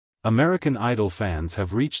American Idol fans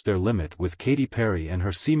have reached their limit with Katy Perry and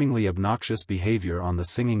her seemingly obnoxious behavior on the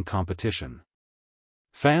singing competition.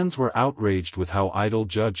 Fans were outraged with how Idol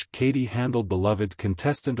judge Katy handled beloved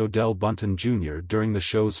contestant Odell Bunton Jr. during the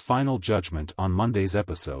show's final judgment on Monday's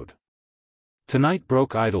episode. Tonight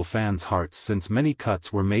broke Idol fans' hearts since many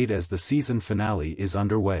cuts were made as the season finale is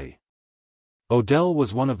underway. Odell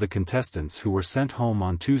was one of the contestants who were sent home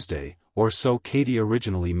on Tuesday, or so Katy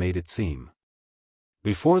originally made it seem.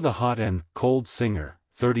 Before the hot and cold singer,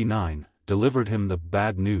 39, delivered him the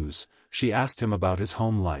bad news, she asked him about his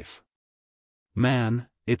home life. "Man,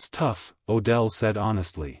 it's tough," Odell said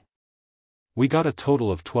honestly. "We got a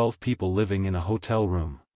total of 12 people living in a hotel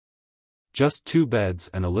room. Just 2 beds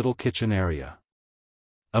and a little kitchen area."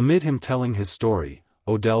 Amid him telling his story,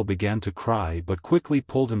 Odell began to cry but quickly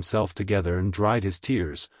pulled himself together and dried his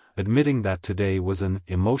tears, admitting that today was an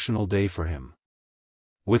emotional day for him.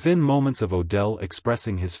 Within moments of Odell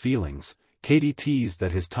expressing his feelings, Katy teased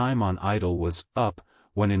that his time on Idol was up,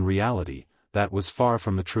 when in reality, that was far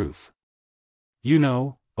from the truth. "You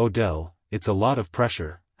know, Odell, it's a lot of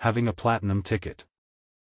pressure, having a platinum ticket.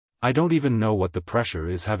 I don't even know what the pressure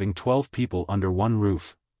is having 12 people under one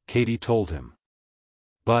roof," Katy told him.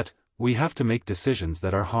 "But, we have to make decisions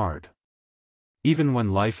that are hard. Even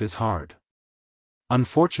when life is hard.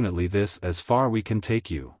 Unfortunately this as far we can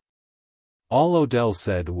take you." All Odell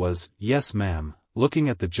said was, "Yes ma'am," looking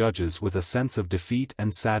at the judges with a sense of defeat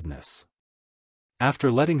and sadness.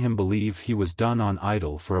 After letting him believe he was done on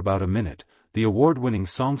Idol for about a minute, the award-winning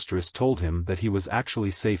songstress told him that he was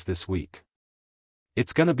actually safe this week.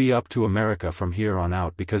 "It's gonna be up to America from here on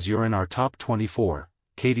out because you're in our top 24,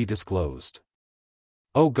 Katy disclosed.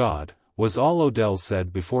 "Oh God," was all Odell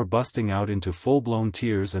said before busting out into full-blown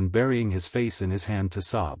tears and burying his face in his hand to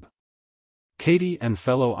sob. Katy and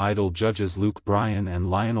fellow Idol judges Luke Bryan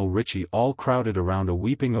and Lionel Richie all crowded around a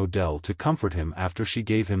weeping Odell to comfort him after she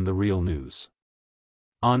gave him the real news.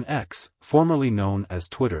 On X, formerly known as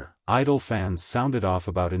Twitter, Idol fans sounded off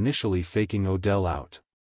about initially faking Odell out.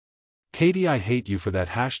 "Katy, I hate you for that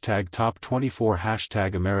 #top 24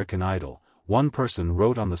 #American Idol," one person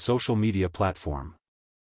wrote on the social media platform.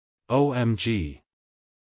 "OMG.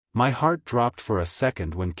 My heart dropped for a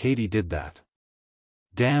second when Katy did that.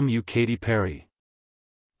 Damn you Katy Perry.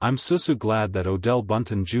 I'm so glad that Odell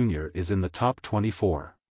Bunton Jr. is in the top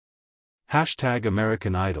 24.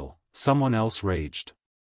 #American Idol," someone else raged.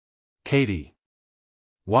 "Katy.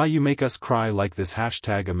 Why you make us cry like this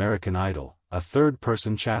 #American Idol," a third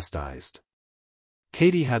person chastised.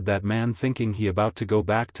 Katy had that man thinking he about to go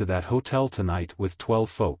back to that hotel tonight with 12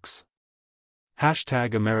 folks.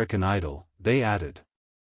 #American Idol, they added.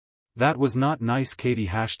 "That was not nice Katy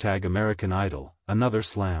 #American Idol," another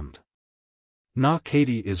slammed. "Nah,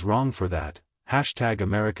 Katy is wrong for that,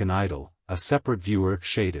 #American Idol," a separate viewer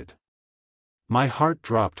shaded. "My heart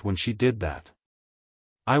dropped when she did that.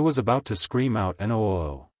 I was about to scream out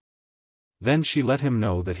NOOO. Then she let him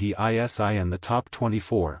know that he is in the top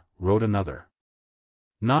 24, wrote another.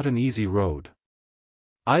 Not an easy road.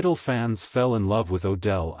 Idol fans fell in love with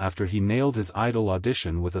Odell after he nailed his Idol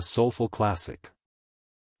audition with a soulful classic.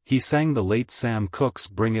 He sang the late Sam Cooke's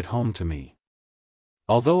 "Bring It Home to Me."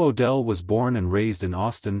 Although Odell was born and raised in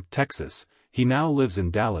Austin, Texas, he now lives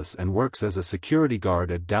in Dallas and works as a security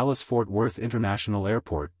guard at Dallas-Fort Worth International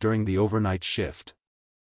Airport during the overnight shift.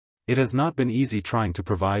 "It has not been easy trying to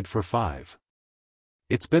provide for 5.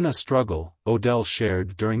 It's been a struggle," Odell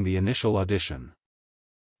shared during the initial audition.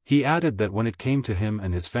 He added that when it came to him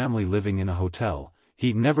and his family living in a hotel,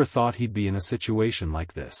 he never thought he'd be in a situation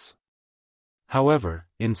like this. However,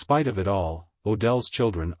 in spite of it all, Odell's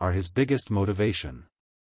children are his biggest motivation.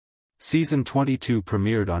 Season 22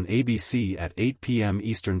 premiered on ABC at 8 p.m.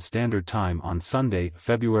 Eastern Standard Time on Sunday,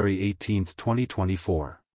 February 18,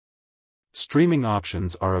 2024. Streaming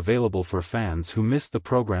options are available for fans who missed the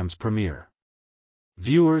program's premiere.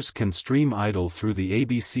 Viewers can stream Idol through the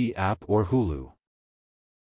ABC app or Hulu.